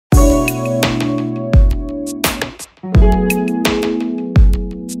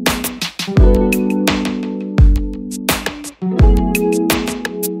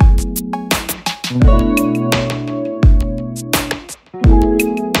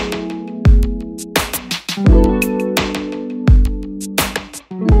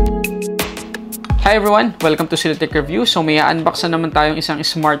Hi everyone! Welcome to Sulit Tech Review. So may unbox na naman tayong isang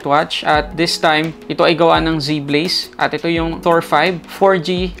smartwatch at this time, ito ay gawa ng Zeblaze at ito yung Thor 5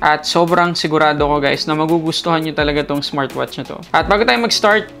 4G at sobrang sigurado ko guys na magugustuhan nyo talaga tong smartwatch na to. At bago tayo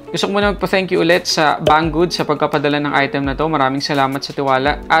mag-start, gusto ko muna magpa-thank you ulit sa Banggood sa pagkapadala ng item na to. Maraming salamat sa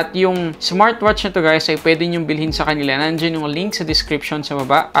tiwala. At yung smartwatch na to guys ay pwede nyo bilhin sa kanila. Nandiyan yung link sa description sa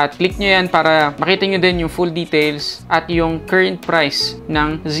baba. At click nyo yan para makita nyo din yung full details at yung current price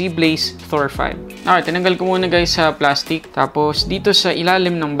ng Zeblaze Thor 5. Alright, tinanggal ko muna guys sa plastic. Tapos dito sa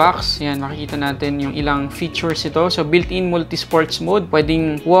ilalim ng box, yan, makikita natin yung ilang features ito. So built-in multi-sports mode.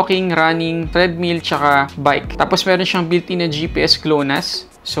 Pwedeng walking, running, treadmill, tsaka bike. Tapos meron siyang built-in na GPS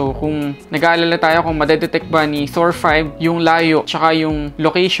GLONASS. So, kung nag-aalala tayo kung madedetect ba ni Thor 5 yung layo tsaka yung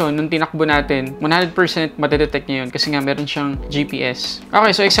location nung tinakbo natin, 100% madedetect niya yun kasi nga meron siyang GPS.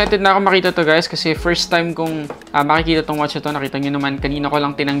 Okay, so excited na ako makita to guys kasi first time kong makikita tong watch ito. Nakita nyo naman, kanina ko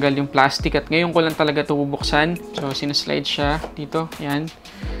lang tinanggal yung plastic at ngayon ko lang talaga ito bubuksan. So, sinaslide siya dito. Yan.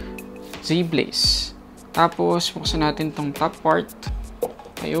 Zeblaze. Tapos, buksan natin tong top part.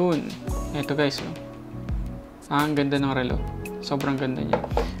 Ayun. Ito guys. Oh. Ang ganda ng relo. Sobrang ganda niya.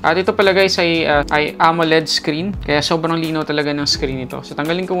 At ito pala guys ay AMOLED screen. Kaya sobrang linaw talaga ng screen ito. So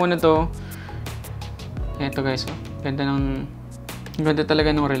tanggalin ko muna to. Ito guys. Oh. Ganda talaga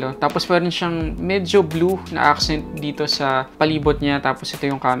ng relo. Tapos meron siyang medyo blue na accent dito sa palibot niya. Tapos ito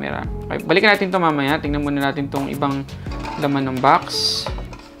yung camera. Okay, balikan natin to mamaya. Tingnan muna natin tong ibang laman ng box.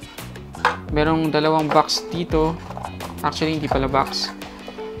 Merong dalawang box dito. Actually hindi pala box.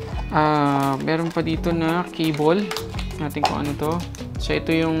 Meron pa dito na cable. Natin kung ano to. So,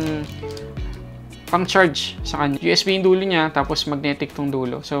 ito yung pang-charge sa kanya. USB yung dulo niya, tapos magnetic tong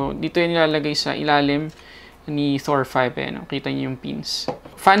dulo. So, dito yung nilalagay sa ilalim ni Thor 5. Ayan, kita niyo yung pins.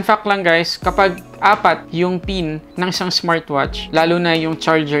 Fun fact lang guys, kapag apat yung pin ng isang smartwatch, lalo na yung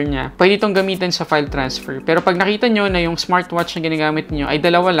charger niya, pwede itong gamitin sa file transfer. Pero pag nakita nyo na yung smartwatch na ginagamit nyo ay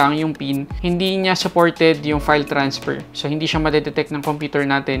dalawa lang yung pin, hindi niya supported yung file transfer. So, hindi siya madedetect ng computer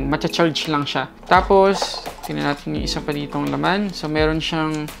natin. Matcha-charge lang siya. Tapos, tingnan natin yung isa pa ditong laman. So, meron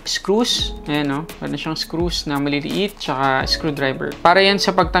siyang screws. Ayan, no? Meron siyang screws na maliliit, tsaka screwdriver. Para yan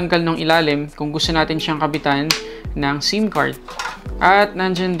sa pagtanggal ng ilalim, kung gusto natin siyang kabitan ng SIM card. At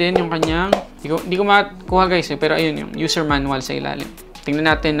nandyan din yung kanyang, hindi ko makuha guys pero ayun yung user manual sa ilalim. Tingnan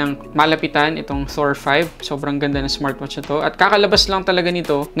natin ng malapitan itong Thor 5. Sobrang ganda ng smartwatch na to. At kakalabas lang talaga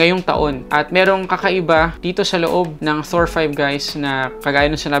nito ngayong taon. At merong kakaiba dito sa loob ng Thor 5 guys na kagaya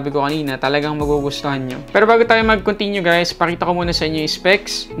nung sinabi ko kanina, talagang magugustuhan nyo. Pero bago tayo mag-continue guys, pakita ko muna sa inyo yung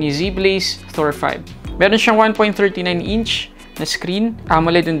specs ni Zeblaze Thor 5. Meron siyang 1.39 inch na screen,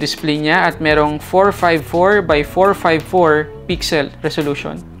 AMOLED yung display niya at merong 454 by 454 pixel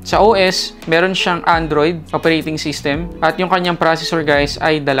resolution. Sa OS, meron siyang Android operating system at yung kanyang processor guys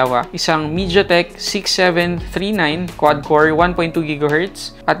ay dalawa. Isang MediaTek 6739 quad-core 1.2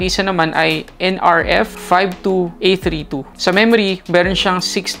 GHz at isa naman ay NRF52832. Sa memory, meron siyang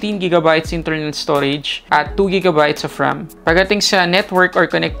 16 GB internal storage at 2 GB of RAM. Pagdating sa network or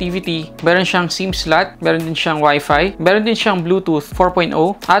connectivity, meron siyang SIM slot, meron din siyang Wi-Fi, meron din siyang Bluetooth 4.0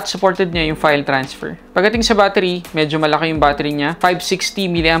 at supported niya yung file transfer. Pagdating sa battery, medyo malaki yung battery niya,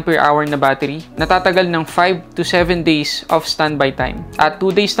 560 mAh na battery. Natatagal ng 5 to 7 days of standby time. At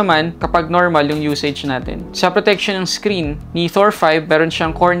 2 days naman kapag normal yung usage natin. Sa protection ng screen ni Thor 5, meron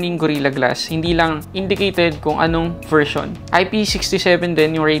siyang Corning Gorilla Glass. Hindi lang indicated kung anong version. IP67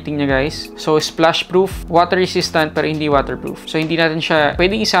 din yung rating niya guys. So splash proof, water resistant pero hindi waterproof. So hindi natin siya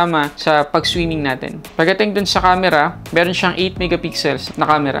pwedeng isama sa pag-swimming natin. Pagdating dun sa camera, meron siyang 8 megapixels na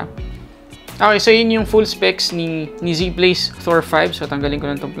camera. Okay, so yun yung full specs ni Zeblaze Thor 5. So, tanggalin ko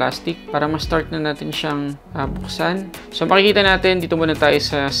lang itong plastic para ma-start na natin siyang buksan. So, makikita natin, dito muna tayo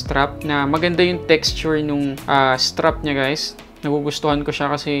sa strap na maganda yung texture nung strap niya guys. Nagugustuhan ko siya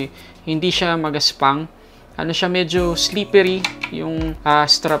kasi hindi siya magaspang. Ano siya, medyo slippery yung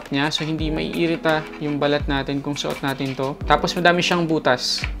strap niya. So, hindi maiirita yung balat natin kung suot natin to. Tapos, madami siyang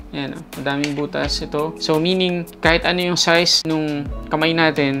butas. Ayan, madaming butas ito. So, meaning, kahit ano yung size nung kamay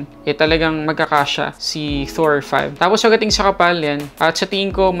natin, talagang magkakasya si Thor 5. Tapos, pagdating sa kapal, yan. At sa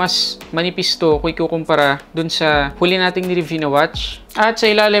tingin ko, mas manipis to kung ikukumpara dun sa huli nating ni-review na watch. At sa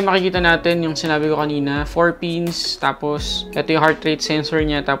ilalim, makikita natin yung sinabi ko kanina, 4 pins. Tapos, ito yung heart rate sensor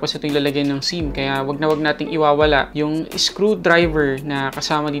niya. Tapos, ito yung lalagyan ng SIM. Kaya, wag na wag nating iwawala yung screwdriver na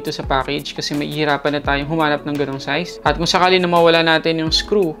kasama dito sa package kasi may ihirapan na tayong humanap ng ganong size. At kung sakali na mawala natin yung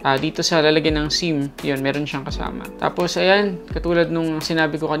screw, dito sa lalagyan ng SIM, yun, meron siyang kasama. Tapos, ayan, katulad nung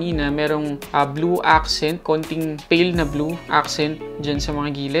sinabi ko kanina, merong blue accent, konting pale na blue accent dyan sa mga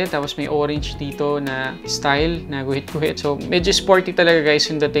gilid. Tapos, may orange dito na style na guhit-guhit. So, medyo sporty talaga guys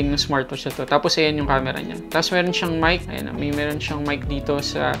yung dating ng smartwatch na to. Tapos ayan yung camera niya. Tapos meron siyang mic. Ayan, meron siyang mic dito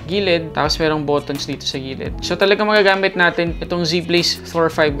sa gilid. Tapos merong buttons dito sa gilid. So talaga magagamit natin itong Zeblaze Thor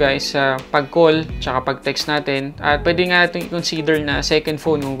 5 guys sa pag-call tsaka pag-text natin. At pwede nga natin i-consider na second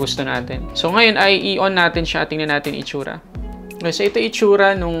phone kung gusto natin. So ngayon ay i-on natin siya at tingnan natin itsura. So ito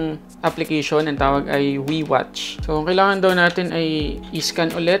itsura nung application, ang tawag ay WeWatch. So ang kailangan daw natin ay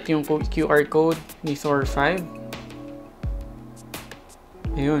i-scan ulit yung QR code ni Thor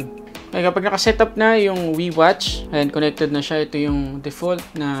 5. Ayun. Okay, kapag nakasetup na yung WeWatch, ayan, connected na siya. Ito yung default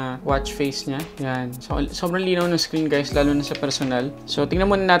na watch face niya. Ayan. So sobrang linaw ng screen guys, lalo na sa personal. So tingnan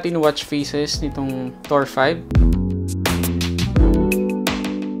muna natin yung watch faces nitong Thor 5.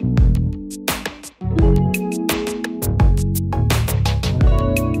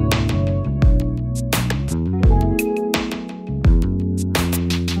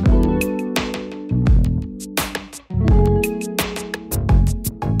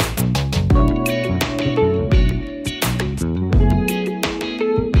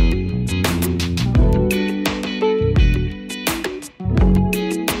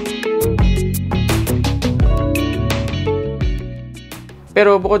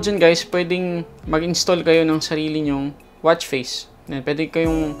 Pero bukod dyan guys, pwedeng mag-install kayo ng sarili nyong watch face. Pwede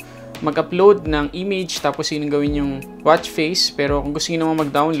kayong mag-upload ng image tapos yun gawin yung watch face. Pero kung gusto nyo naman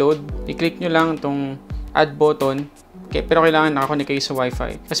mag-download, i-click nyo lang itong add button. Okay, pero kailangan nakakonect kayo sa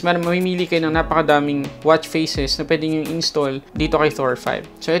Wi-Fi. Kasi mamimili kayo ng napakadaming watch faces na pwede nyo install dito kay Thor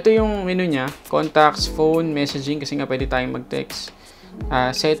 5. So ito yung menu niya. Contacts, phone, messaging kasi nga pwede tayong mag-text.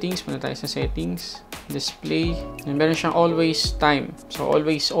 Settings, muna tayo sa settings. Display, and meron siyang always time, so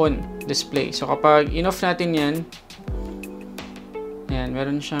always on display. So kapag in-off natin yan,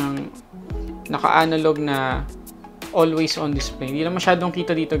 meron siyang naka-analog na always on display. Hindi na masyadong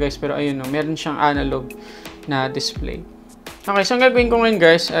kita dito guys, pero ayun, meron siyang analog na display. Okay, so ang gagawin ko ngayon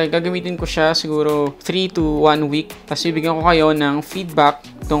guys, ay gagamitin ko siya siguro 3 to 1 week. Tapos bibigyan ko kayo ng feedback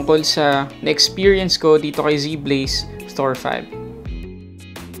tungkol sa na-experience ko dito kay Zeblaze Thor 5.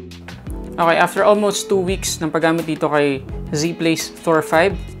 Okay, after almost 2 weeks ng paggamit dito kay Zeblaze Thor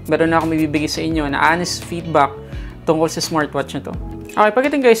 5, meron na akong mabibigay sa inyo na honest feedback tungkol sa smartwatch na to. Okay,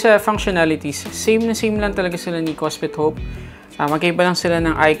 pagdating guys sa functionalities, same lang talaga sila ni Kospet Hope. Magkaiba lang sila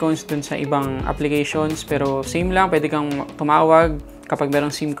ng icons dun sa ibang applications, pero same lang, pwede kang tumawag kapag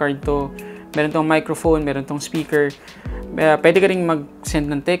merong SIM card to. Meron tong microphone, meron tong speaker. Pwede ka rin mag-send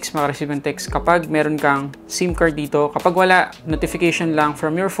ng text, maka-receive ng text kapag meron kang SIM card dito. Kapag wala, notification lang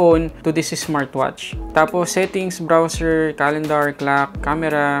from your phone to this smartwatch. Tapos settings, browser, calendar, clock,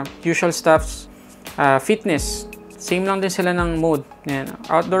 camera, usual stuffs, fitness. Same lang din sila ng mode. Yan.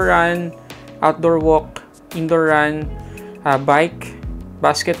 Outdoor run, outdoor walk, indoor run, bike,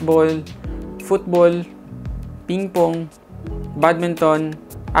 basketball, football, ping pong, badminton,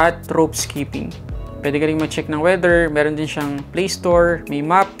 at rope skipping. Pwede ka rin mag-check ng weather, meron din siyang Play Store, may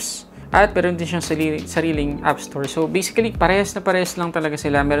maps, at meron din siyang sariling App Store. So basically, parehas lang talaga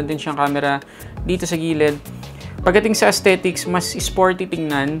sila. Meron din siyang camera dito sa gilid. Pagdating sa aesthetics, mas sporty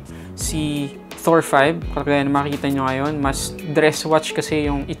tingnan si Thor 5. Kagaya na makikita nyo ngayon, mas dress watch kasi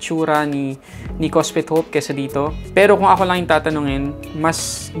yung itsura ni Kospet Hope kesa dito. Pero kung ako lang yung tatanungin,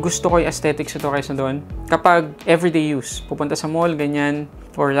 mas gusto ko yung aesthetics ito kaysa doon. Kapag everyday use, pupunta sa mall, ganyan,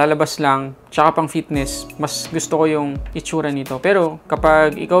 or lalabas lang, tsaka pang fitness, mas gusto ko yung itsura nito. Pero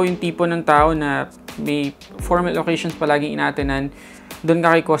kapag ikaw yung tipo ng tao na may formal occasions palaging inaatenan, doon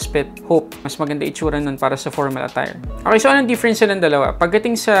ka kay Kospet Hope. Mas maganda itsura nun para sa formal attire. Okay, so anong difference sila ng dalawa?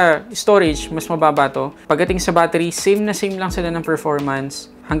 Pagdating sa storage, mas mababa to. Pagdating sa battery, same lang sila ng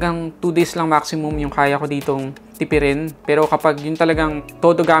performance. Hanggang 2 days lang maximum yung kaya ko ditong tipirin. Pero kapag yun talagang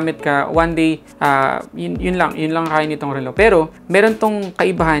todo gamit ka, 1 day, yun lang kaya nitong relo. Pero meron tong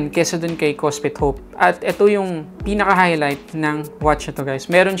kaibahan kesa dun kay Kospet Hope. At ito yung pinaka-highlight ng watch na to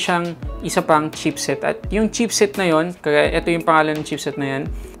guys. Meron siyang isa pang chipset. At yung chipset na yun, kaya ito yung pangalan ng chipset na yan,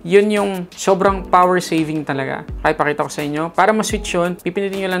 yun yung sobrang power saving talaga. Kaya pakita ko sa inyo. Para ma-switch yun,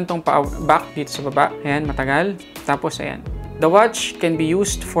 pipindutin nyo lang tong back dito sa baba. Ayan, matagal. Tapos ayan. The watch can be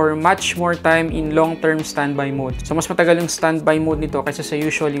used for much more time in long-term standby mode. So, mas matagal yung standby mode nito kaysa sa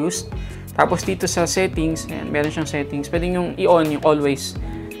usual use. Tapos dito sa settings, ayan, meron siyang settings. Pwede nyo i-on yung always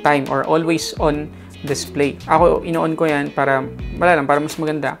time or always on display. Ako, ino-on ko yan para mas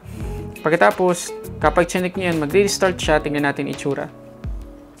maganda. Pagkatapos, kapag chinek nyo yan, mag-restart siya. Tingnan natin itsura.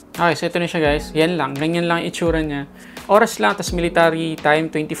 Okay, so ito na siya guys. Yan lang. Ganyan lang itsura niya. Oras lang, tapos military time,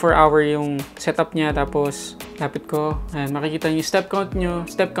 24-hour yung setup niya. Tapos, lapit ko. Ayan, makikita niyo yung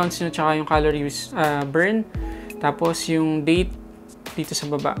step counts nyo, tsaka yung calories burn. Tapos, yung date, dito sa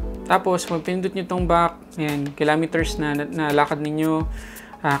baba. Tapos, pag pinindot nyo itong back, ayan, kilometers na lakad ninyo,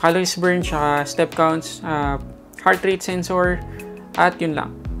 calories burn, tsaka step counts, heart rate sensor, at yun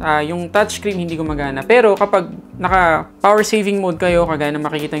lang. Yung touchscreen hindi gumagana. Pero kapag naka power saving mode kayo, kagaya na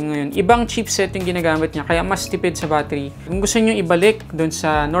makikita nyo ngayon, ibang chipset yung ginagamit niya, kaya mas tipid sa battery. Kung gusto nyo ibalik doon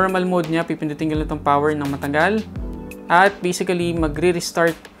sa normal mode niya, pipindutin nyo lang itong power ng matagal. At basically,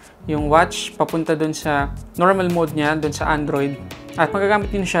 magre-restart yung watch papunta doon sa normal mode niya, doon sa Android. At magagamit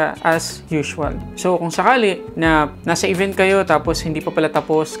din siya as usual. So, kung sakali na nasa event kayo tapos hindi pa pala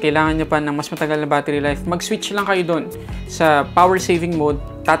tapos, kailangan nyo pa ng mas matagal na battery life, mag-switch lang kayo doon sa power saving mode,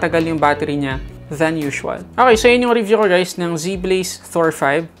 tatagal yung battery niya than usual. Okay, so yun yung review ko guys ng Zeblaze Thor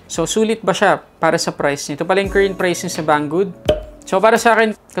 5. So, sulit ba siya para sa price niya? Ito pala yung current price niya sa Banggood. So, para sa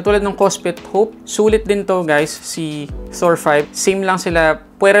akin, katulad ng Kospet Hope, sulit din to guys, si Thor 5. Same lang sila,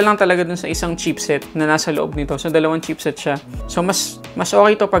 puwera lang talaga dun sa isang chipset na nasa loob nito. So, dalawang chipset siya. So, mas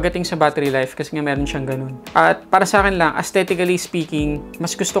okay to pagdating sa battery life kasi nga meron siyang ganun. At para sa akin lang, aesthetically speaking,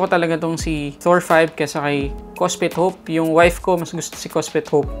 mas gusto ko talaga tong si Thor 5 kaysa kay Kospet Hope. Yung wife ko, mas gusto si Kospet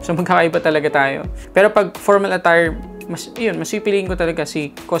Hope. So, magkakaiba talaga tayo. Pero pag formal attire, mas pipiliin ko talaga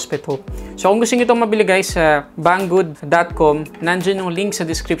si Kospet Hope. So, kung gusto niyo itong mabili guys sa banggood.com, nandyan yung link sa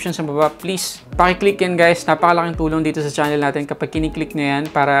description sa baba. Please, pakiclick yan guys. Napakalaking tulong dito sa channel natin kapag kiniklik nyo yan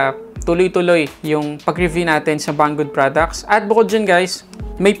para tuloy-tuloy yung pag-review natin sa Banggood products. At bukod dyan guys,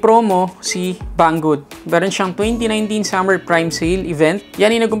 may promo si Banggood. Meron siyang 2019 Summer Prime Sale event.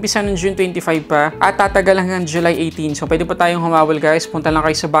 Yan yung nag-umpisa ng June 25 pa at tatagal hanggang July 18. So, pwede pa tayong humawal guys. Punta lang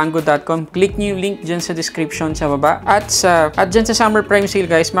kayo sa banggood.com. Click nyo yung link dyan sa description sa baba. At dyan sa Summer Prime Sale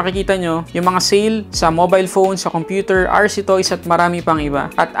guys, makikita nyo yung mga sale sa mobile phone, sa computer, RC toys at marami pang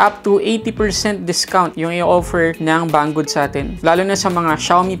iba. At up to 80% discount yung i-offer ng Banggood sa atin. Lalo na sa mga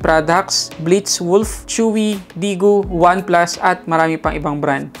Xiaomi products, Blitz, Wolf, Chewy, Digu, OnePlus at marami pang ibang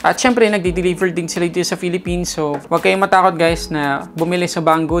brand. At syempre, nagdi-deliver din sila dito sa Philippines. So, huwag kayong matakot guys na bumili sa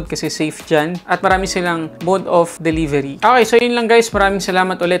Banggood kasi safe dyan. At marami silang mode of delivery. Okay, so yun lang guys. Maraming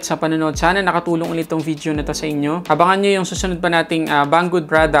salamat ulit sa panonood. Sana nakatulong ulit tong video na to sa inyo. Abangan nyo yung susunod pa nating Banggood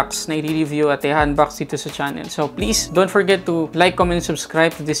products na i-review at i-unbox dito sa channel. So, please, don't forget to like, comment, and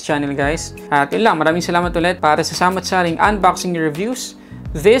subscribe to this channel guys. At yun lang. Maraming salamat ulit para sa samot-saring unboxing reviews.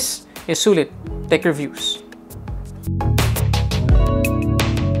 This is Sulit Tech Reviews.